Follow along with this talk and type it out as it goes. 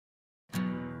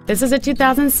This is a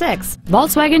 2006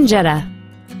 Volkswagen Jetta.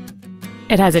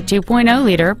 It has a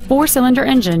 2.0-liter four-cylinder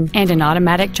engine and an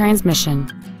automatic transmission.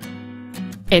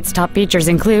 Its top features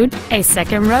include a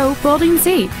second-row folding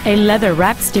seat, a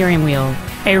leather-wrapped steering wheel,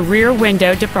 a rear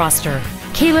window defroster,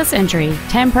 keyless entry,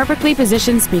 10 perfectly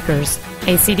positioned speakers,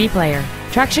 a CD player,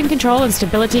 traction control and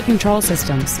stability control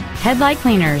systems, headlight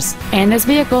cleaners, and this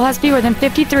vehicle has fewer than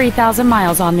 53,000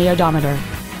 miles on the odometer.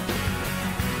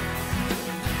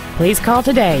 Please call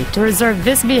today to reserve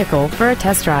this vehicle for a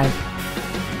test drive.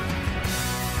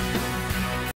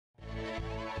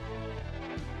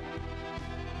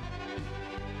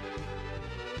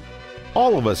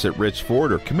 All of us at Rich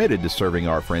Ford are committed to serving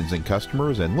our friends and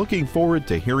customers and looking forward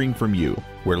to hearing from you.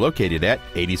 We're located at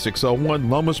 8601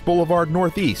 Lomas Boulevard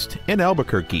Northeast in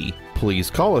Albuquerque.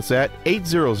 Please call us at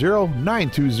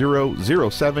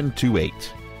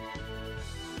 800-920-0728.